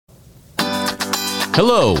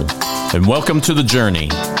Hello, and welcome to The Journey,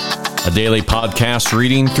 a daily podcast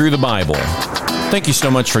reading through the Bible. Thank you so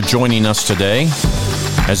much for joining us today.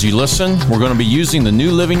 As you listen, we're going to be using the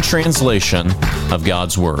New Living Translation of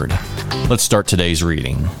God's Word. Let's start today's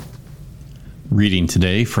reading. Reading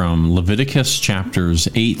today from Leviticus chapters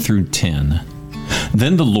 8 through 10.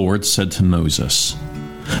 Then the Lord said to Moses,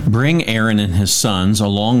 "Bring Aaron and his sons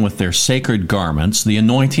along with their sacred garments, the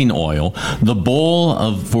anointing oil, the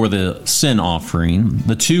bowl for the sin offering,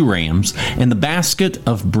 the 2 rams, and the basket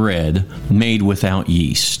of bread made without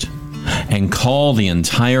yeast, and call the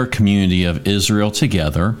entire community of Israel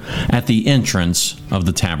together at the entrance of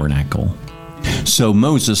the tabernacle." So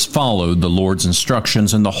Moses followed the Lord's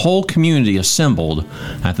instructions, and the whole community assembled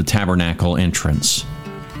at the tabernacle entrance.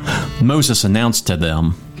 Moses announced to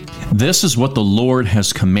them, "This is what the Lord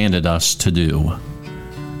has commanded us to do."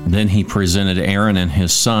 Then he presented Aaron and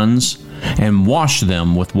his sons and washed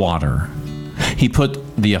them with water. He put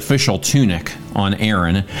the official tunic on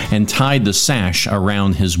Aaron and tied the sash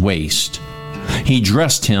around his waist. He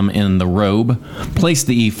dressed him in the robe, placed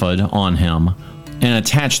the ephod on him, and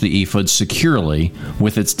attached the ephod securely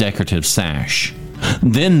with its decorative sash.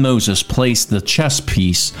 Then Moses placed the chest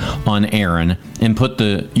piece on Aaron and put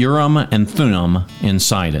the Urim and Thummim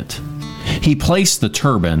inside it. He placed the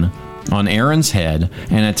turban on Aaron's head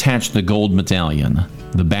and attached the gold medallion,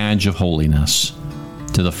 the badge of holiness,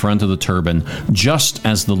 to the front of the turban, just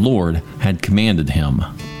as the Lord had commanded him.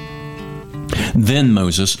 Then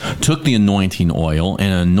Moses took the anointing oil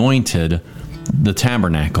and anointed the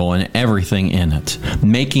tabernacle and everything in it,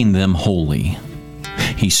 making them holy.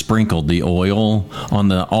 He sprinkled the oil on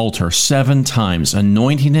the altar 7 times,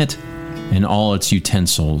 anointing it and all its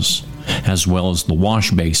utensils, as well as the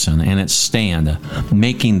wash basin and its stand,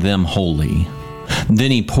 making them holy.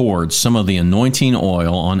 Then he poured some of the anointing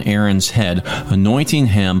oil on Aaron's head, anointing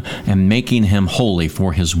him and making him holy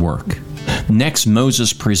for his work. Next,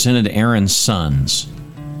 Moses presented Aaron's sons.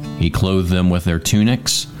 He clothed them with their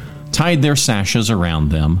tunics, tied their sashes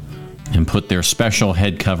around them, and put their special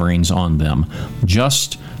head coverings on them,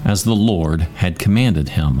 just as the Lord had commanded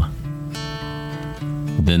him.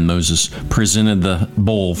 Then Moses presented the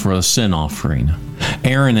bowl for the sin offering.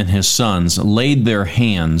 Aaron and his sons laid their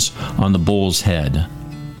hands on the bull's head,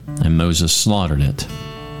 and Moses slaughtered it.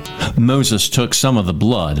 Moses took some of the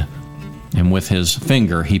blood, and with his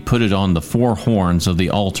finger he put it on the 4 horns of the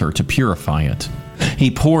altar to purify it.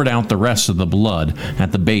 He poured out the rest of the blood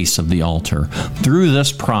at the base of the altar. Through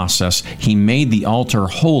this process, he made the altar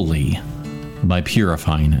holy by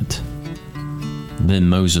purifying it. Then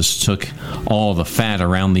Moses took all the fat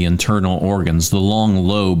around the internal organs, the long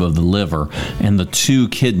lobe of the liver, and the 2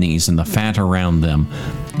 kidneys and the fat around them,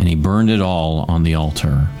 and he burned it all on the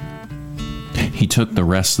altar. He took the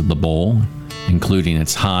rest of the bowl, including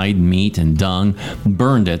its hide, meat, and dung,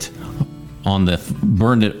 burned it on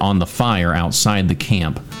the fire outside the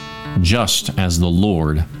camp, just as the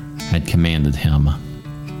Lord had commanded him.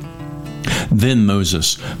 Then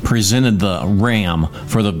Moses presented the ram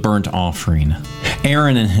for the burnt offering.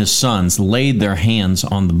 Aaron and his sons laid their hands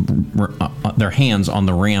on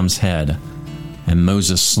the ram's head, and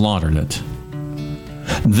Moses slaughtered it.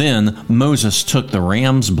 Then Moses took the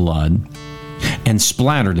ram's blood and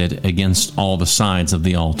splattered it against all the sides of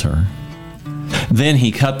the altar. Then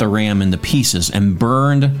he cut the ram into pieces and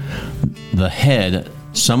burned the head,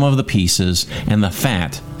 some of the pieces, and the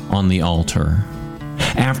fat on the altar.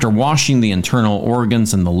 After washing the internal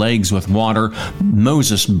organs and the legs with water,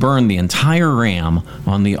 Moses burned the entire ram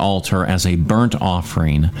on the altar as a burnt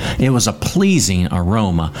offering. It was a pleasing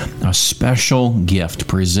aroma, a special gift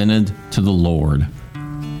presented to the Lord,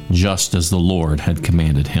 just as the Lord had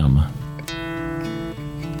commanded him.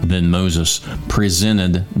 Then Moses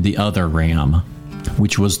presented the other ram,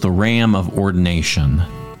 which was the ram of ordination.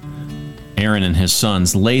 Aaron and his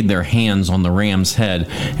sons laid their hands on the ram's head,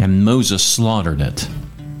 and Moses slaughtered it.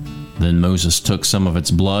 Then Moses took some of its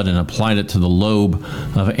blood and applied it to the lobe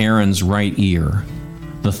of Aaron's right ear,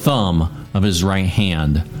 the thumb of his right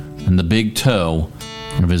hand, and the big toe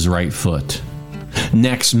of his right foot.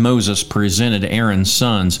 Next, Moses presented Aaron's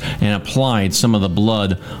sons and applied some of the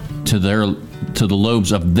blood to the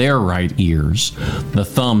lobes of their right ears, the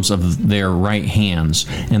thumbs of their right hands,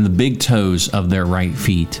 and the big toes of their right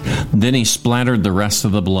feet. Then he splattered the rest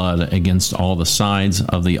of the blood against all the sides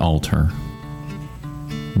of the altar.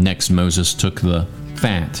 Next, Moses took the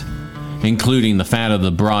fat, including the fat of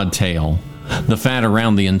the broad tail, the fat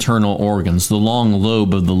around the internal organs, the long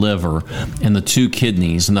lobe of the liver, and the 2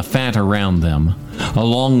 kidneys, and the fat around them,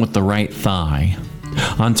 along with the right thigh.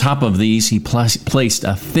 On top of these, he placed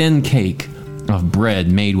a thin cake of bread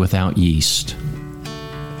made without yeast,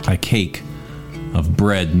 a cake of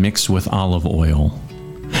bread mixed with olive oil,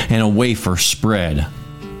 and a wafer spread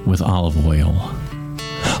with olive oil.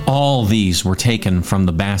 All these were taken from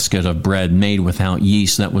the basket of bread made without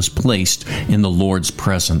yeast that was placed in the Lord's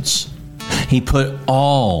presence. He put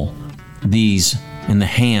all these in the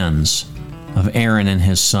hands of Aaron and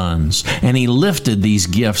his sons, and he lifted these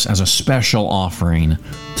gifts as a special offering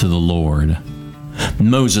to the Lord.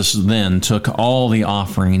 Moses then took all the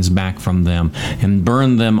offerings back from them and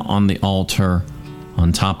burned them on the altar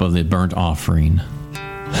on top of the burnt offering.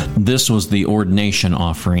 This was the ordination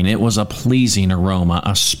offering. It was a pleasing aroma,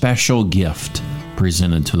 a special gift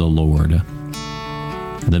presented to the Lord.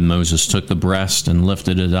 Then Moses took the breast and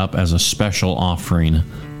lifted it up as a special offering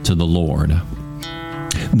to the Lord.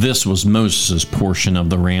 This was Moses' portion of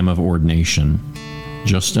the ram of ordination,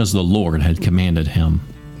 just as the Lord had commanded him.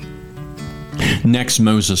 Next,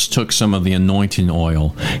 Moses took some of the anointing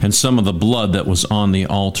oil and some of the blood that was on the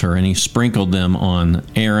altar, and he sprinkled them on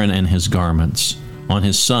Aaron and his garments, on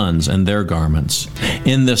his sons and their garments.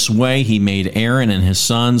 In this way he made Aaron and his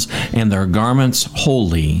sons and their garments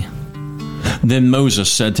holy. Then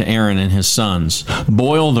Moses said to Aaron and his sons,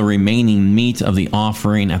 "Boil the remaining meat of the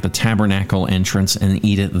offering at the tabernacle entrance and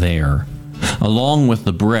eat it there, along with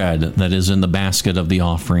the bread that is in the basket of the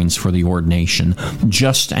offerings for the ordination,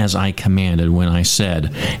 just as I commanded when I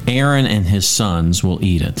said, Aaron and his sons will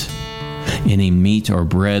eat it. Any meat or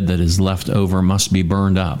bread that is left over must be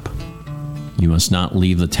burned up. You must not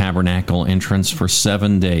leave the tabernacle entrance for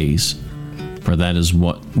 7 days, for that is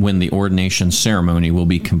when the ordination ceremony will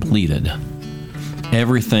be completed.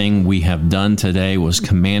 Everything we have done today was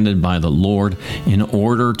commanded by the Lord in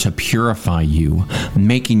order to purify you,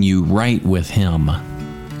 making you right with Him.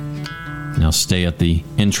 Now stay at the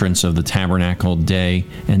entrance of the tabernacle day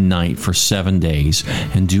and night for 7 days,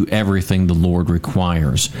 and do everything the Lord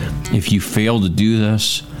requires. If you fail to do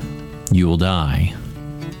this, you will die.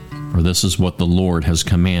 For this is what the Lord has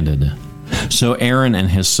commanded." So Aaron and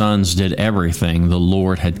his sons did everything the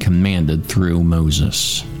Lord had commanded through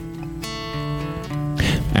Moses.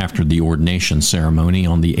 After the ordination ceremony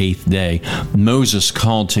on the 8th day, Moses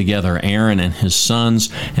called together Aaron and his sons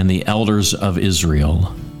and the elders of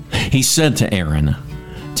Israel. He said to Aaron,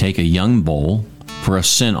 "Take a young bull for a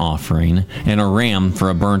sin offering and a ram for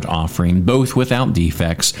a burnt offering, both without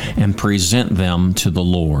defects, and present them to the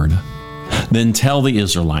Lord. Then tell the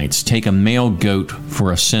Israelites, take a male goat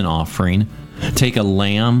for a sin offering, take a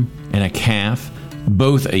lamb and a calf,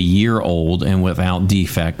 both a year old and without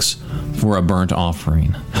defects, for a burnt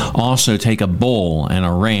offering. Also take a bull and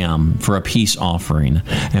a ram for a peace offering,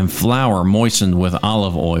 and flour moistened with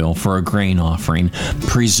olive oil for a grain offering.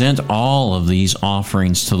 Present all of these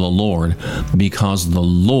offerings to the Lord, because the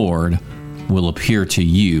Lord will appear to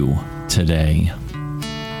you today."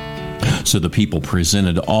 So the people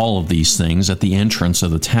presented all of these things at the entrance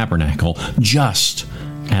of the tabernacle, just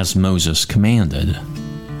as Moses commanded.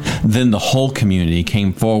 Then the whole community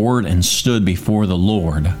came forward and stood before the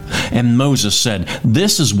Lord. And Moses said,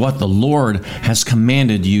 "This is what the Lord has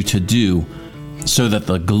commanded you to do, so that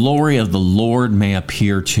the glory of the Lord may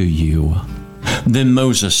appear to you." Then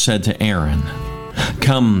Moses said to Aaron,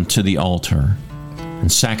 "Come to the altar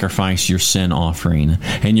and sacrifice your sin offering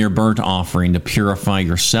and your burnt offering to purify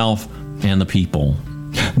yourself and the people.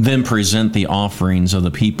 Then present the offerings of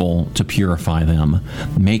the people to purify them,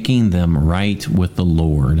 making them right with the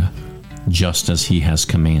Lord, just as he has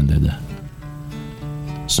commanded."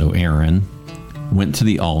 So Aaron went to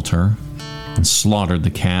the altar and slaughtered the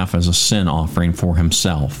calf as a sin offering for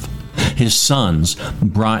himself. His sons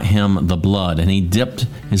brought him the blood, and he dipped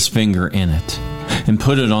his finger in it and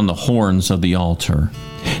put it on the horns of the altar.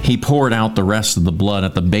 He poured out the rest of the blood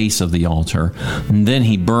at the base of the altar, and then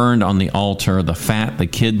he burned on the altar the fat, the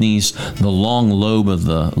kidneys, the long lobe of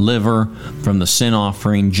the liver from the sin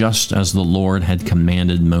offering, just as the Lord had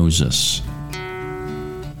commanded Moses.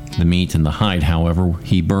 The meat and the hide, however,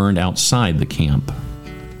 he burned outside the camp.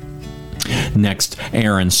 Next,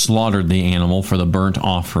 Aaron slaughtered the animal for the burnt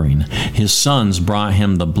offering. His sons brought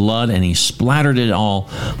him the blood, and he splattered it all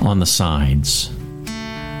on the sides.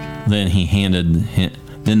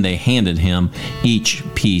 Then they handed him each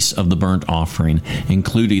piece of the burnt offering,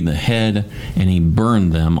 including the head, and he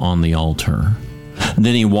burned them on the altar.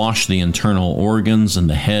 Then he washed the internal organs and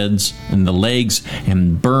the heads and the legs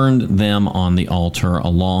and burned them on the altar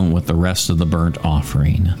along with the rest of the burnt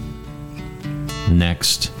offering.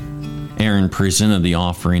 Next, Aaron presented the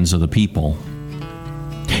offerings of the people.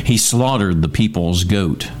 He slaughtered the people's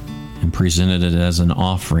goat and presented it as an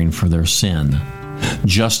offering for their sin,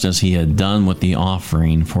 just as he had done with the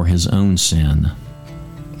offering for his own sin.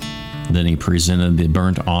 Then he presented the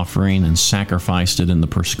burnt offering and sacrificed it in the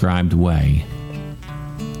prescribed way.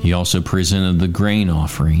 He also presented the grain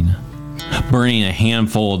offering, burning a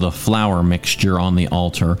handful of the flour mixture on the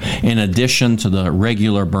altar, in addition to the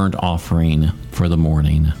regular burnt offering for the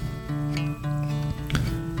morning.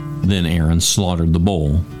 Then Aaron slaughtered the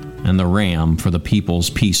bull and the ram for the people's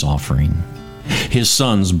peace offering. His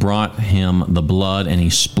sons brought him the blood, and he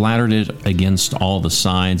splattered it against all the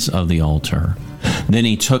sides of the altar. Then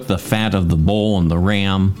he took the fat of the bull and the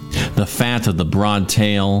ram, the fat of the broad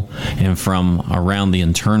tail, and from around the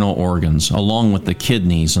internal organs, along with the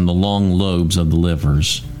kidneys and the long lobes of the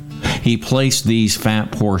livers. He placed these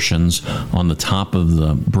fat portions on the top of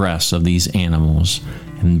the breasts of these animals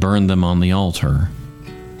and burned them on the altar.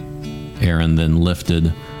 Aaron then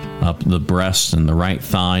lifted up the breasts and the right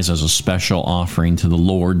thighs as a special offering to the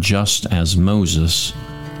Lord, just as Moses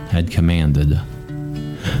had commanded.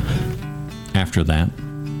 After that,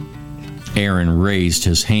 Aaron raised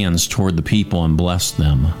his hands toward the people and blessed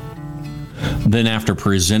them. Then, after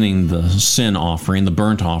presenting the sin offering, the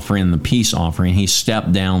burnt offering, and the peace offering, he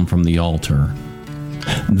stepped down from the altar.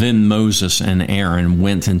 Then Moses and Aaron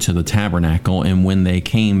went into the tabernacle, and when they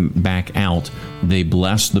came back out, they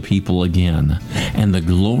blessed the people again. And the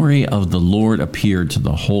glory of the Lord appeared to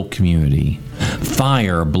the whole community.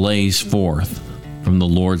 Fire blazed forth from the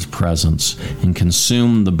Lord's presence and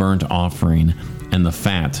consumed the burnt offering and the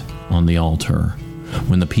fat on the altar.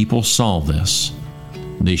 When the people saw this,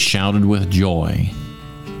 they shouted with joy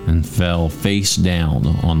and fell face down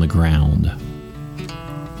on the ground.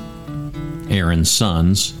 Aaron's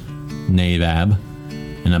sons, Nadab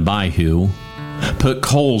and Abihu, put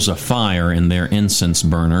coals of fire in their incense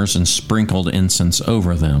burners and sprinkled incense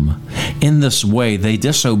over them. In this way they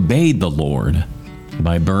disobeyed the Lord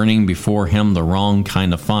by burning before him the wrong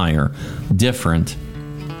kind of fire, different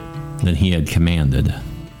than he had commanded.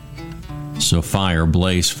 So fire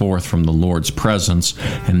blazed forth from the Lord's presence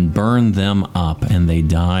and burned them up, and they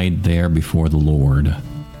died there before the Lord.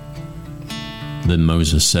 Then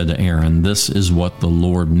Moses said to Aaron, "This is what the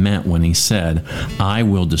Lord meant when he said, 'I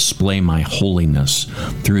will display my holiness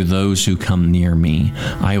through those who come near me.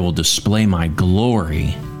 I will display my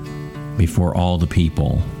glory before all the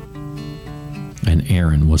people.'" And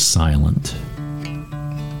Aaron was silent.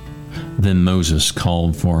 Then Moses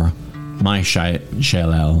called for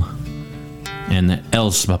Mishael and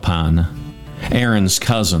Elzaphan, Aaron's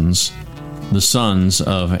cousins, the sons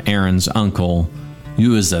of Aaron's uncle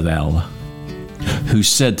Uzziel, who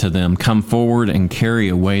said to them, "Come forward and carry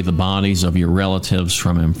away the bodies of your relatives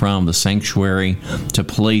from in front of the sanctuary to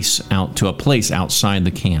a place outside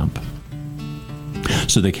the camp."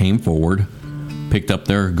 So they came forward, picked up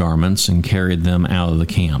their garments, and carried them out of the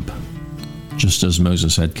camp, just as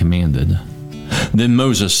Moses had commanded. Then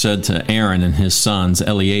Moses said to Aaron and his sons,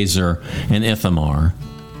 Eleazar and Ithamar,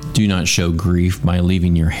 "Do not show grief by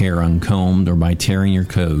leaving your hair uncombed or by tearing your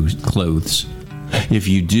clothes. If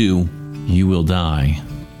you do, you will die,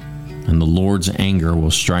 and the Lord's anger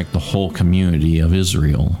will strike the whole community of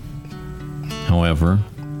Israel. However,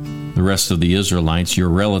 the rest of the Israelites, your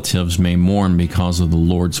relatives, may mourn because of the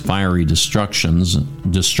Lord's fiery destruction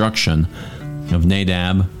of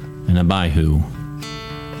Nadab and Abihu.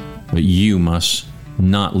 But you must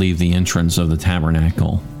not leave the entrance of the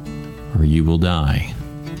tabernacle, or you will die.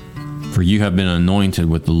 For you have been anointed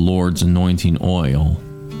with the Lord's anointing oil."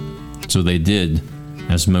 So they did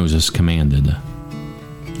as Moses commanded.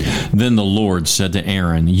 Then the Lord said to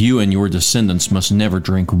Aaron, "You and your descendants must never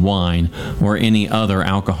drink wine or any other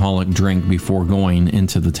alcoholic drink before going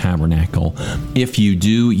into the tabernacle. If you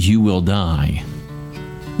do, you will die.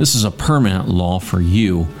 This is a permanent law for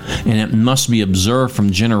you, and it must be observed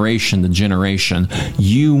from generation to generation.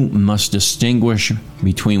 You must distinguish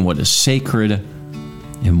between what is sacred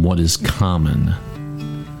and what is common,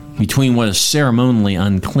 between what is ceremonially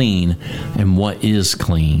unclean and what is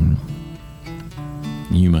clean.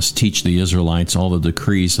 You must teach the Israelites all the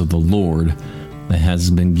decrees of the Lord that has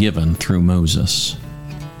been given through Moses."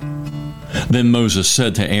 Then Moses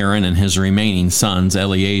said to Aaron and his remaining sons,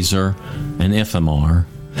 Eleazar and Ithamar,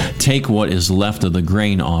 "Take what is left of the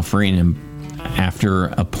grain offering, and after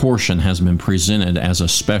a portion has been presented as a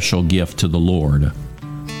special gift to the Lord,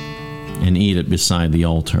 and eat it beside the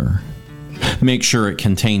altar. Make sure it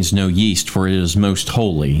contains no yeast, for it is most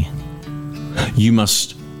holy. You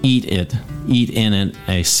must eat in it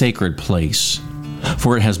a sacred place,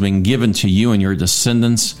 for it has been given to you and your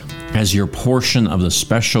descendants as your portion of the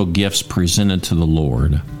special gifts presented to the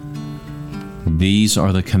Lord. These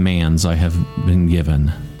are the commands I have been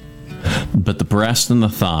given. But the breast and the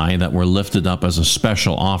thigh that were lifted up as a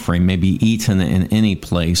special offering may be eaten in any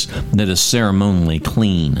place that is ceremonially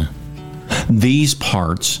clean. These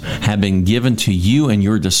parts have been given to you and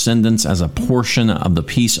your descendants as a portion of the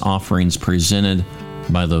peace offerings presented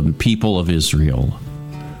by the people of Israel.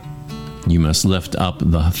 You must lift up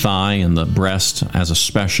the thigh and the breast as a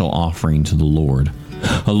special offering to the Lord,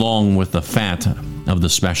 along with the fat of the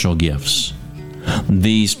special gifts.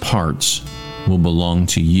 These parts will belong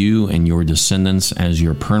to you and your descendants as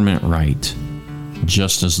your permanent right,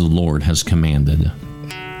 just as the Lord has commanded.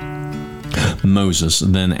 Moses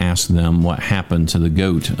then asked them what happened to the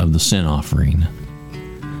goat of the sin offering.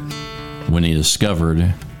 When he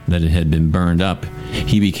discovered that it had been burned up,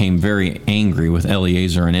 he became very angry with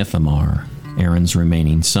Eleazar and Ithamar, Aaron's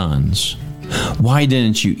remaining sons. "Why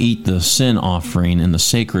didn't you eat the sin offering in the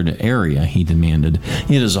sacred area?" he demanded.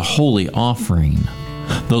 "It is a holy offering.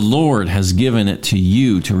 The Lord has given it to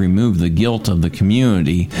you to remove the guilt of the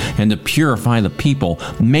community and to purify the people,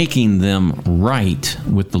 making them right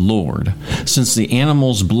with the Lord. Since the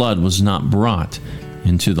animal's blood was not brought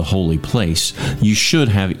into the holy place, you should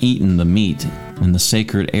have eaten the meat in the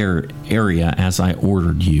sacred area as I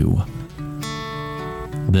ordered you."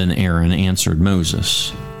 Then Aaron answered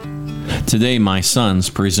Moses, "Today my sons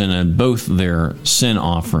presented both their sin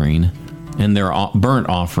offering and their burnt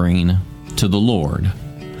offering to the Lord,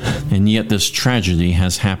 and yet this tragedy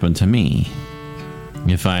has happened to me.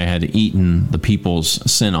 If I had eaten the people's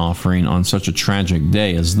sin offering on such a tragic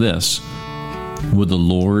day as this, would the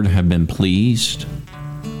Lord have been pleased?"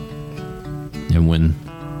 And when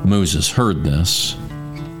Moses heard this,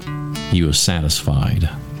 he was satisfied.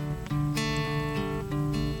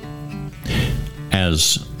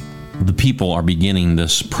 As the people are beginning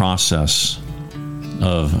this process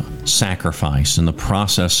of sacrifice and the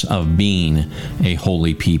process of being a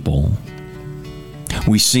holy people,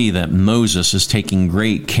 we see that Moses is taking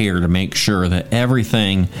great care to make sure that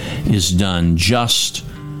everything is done just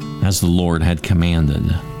as the Lord had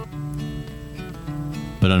commanded.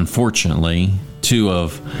 But unfortunately, two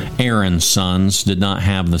of Aaron's sons did not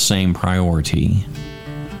have the same priority.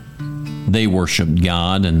 They worshiped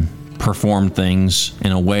God and performed things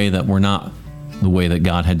in a way that were not the way that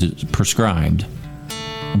God had prescribed.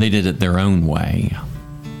 They did it their own way,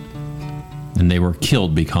 and they were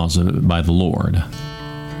killed because of it by the Lord.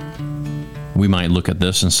 We might look at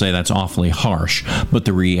this and say that's awfully harsh, but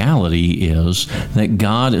the reality is that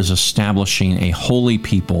God is establishing a holy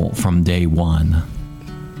people from day one.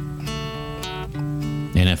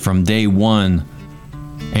 And if from day one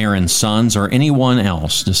Aaron's sons or anyone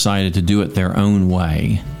else decided to do it their own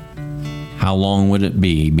way, how long would it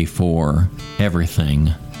be before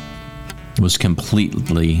everything was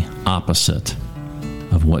completely opposite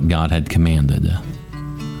of what God had commanded?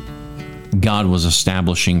 God was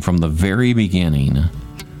establishing from the very beginning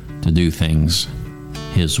to do things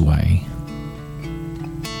His way.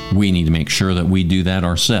 We need to make sure that we do that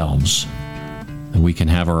ourselves. That we can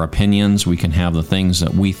have our opinions, we can have the things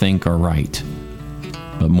that we think are right.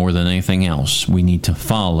 But more than anything else, we need to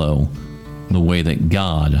follow the way that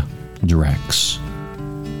God directs.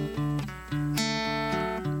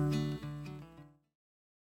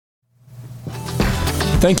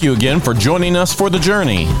 Thank you again for joining us for the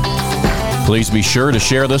journey. Please be sure to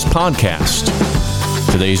share this podcast.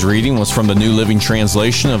 Today's reading was from the New Living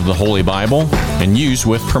Translation of the Holy Bible and used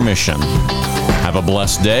with permission. Have a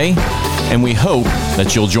blessed day, and we hope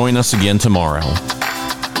that you'll join us again tomorrow.